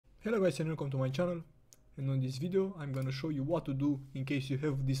Hello guys and welcome to my channel, and on this video I'm gonna show you what to do in case you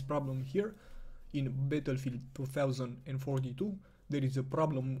have this problem here in Battlefield 2042. There is a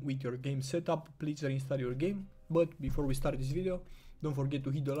problem with your game setup. Please reinstall your game. But before we start this video, don't forget to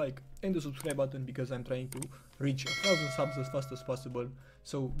hit the like and the subscribe button because I'm trying to reach 1000 subs as fast as possible,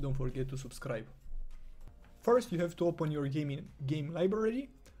 so don't forget to subscribe. First you have to open your game library.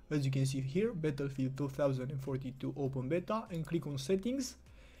 As you can see here, Battlefield 2042 open beta, and click on settings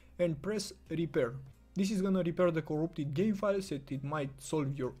and press repair. This is gonna repair the corrupted game files and it might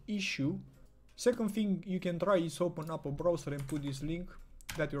solve your issue. Second thing you can try is open up a browser and put this link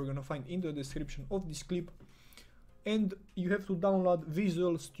that you're gonna find in the description of this clip, and you have to download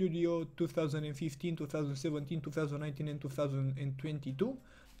Visual Studio 2015, 2017, 2019 and 2022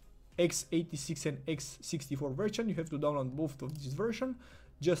 x86 and x64 version. You have to download both of these versions.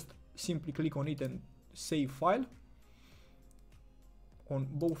 Just simply click on it and save file on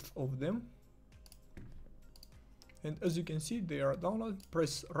both of them, and as you can see they are downloaded.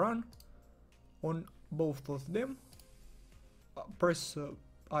 Press run on both of them, press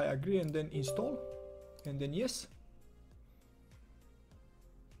I agree and then install, and then yes,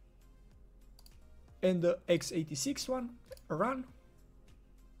 and the x86 one, run,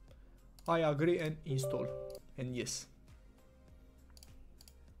 I agree and install, and yes.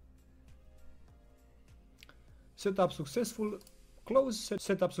 Setup successful, close,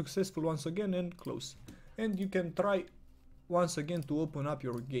 setup successful once again and close. And you can try once again to open up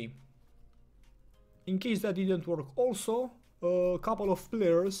your game. In case that didn't work also, a couple of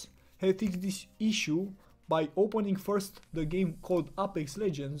players have fixed this issue by opening first the game called Apex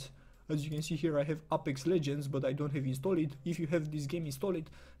Legends. As you can see here I have Apex Legends, but I don't have installed it. If you have this game installed,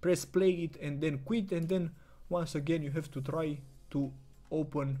 press play it and then quit, and then once again you have to try to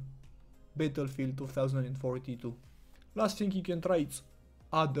open Battlefield 2042. Last thing you can try is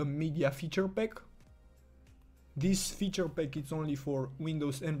add a media feature pack. This feature pack is only for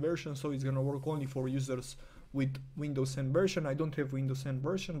Windows 10 version, so it's gonna work only for users with Windows 10 version. I don't have Windows 10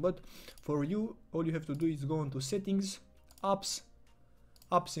 version, but for you, all you have to do is go into settings, apps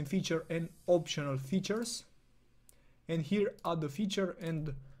and feature, and optional features, and here add the feature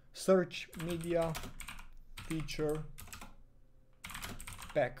and search media feature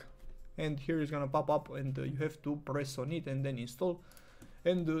pack, and here is gonna pop up, and you have to press on it and then install.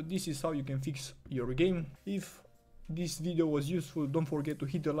 And this is how you can fix your game. If this video was useful, don't forget to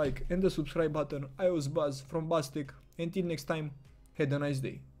hit the like and the subscribe button. I was Buzz from BuzzTech. Until next time, have a nice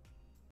day.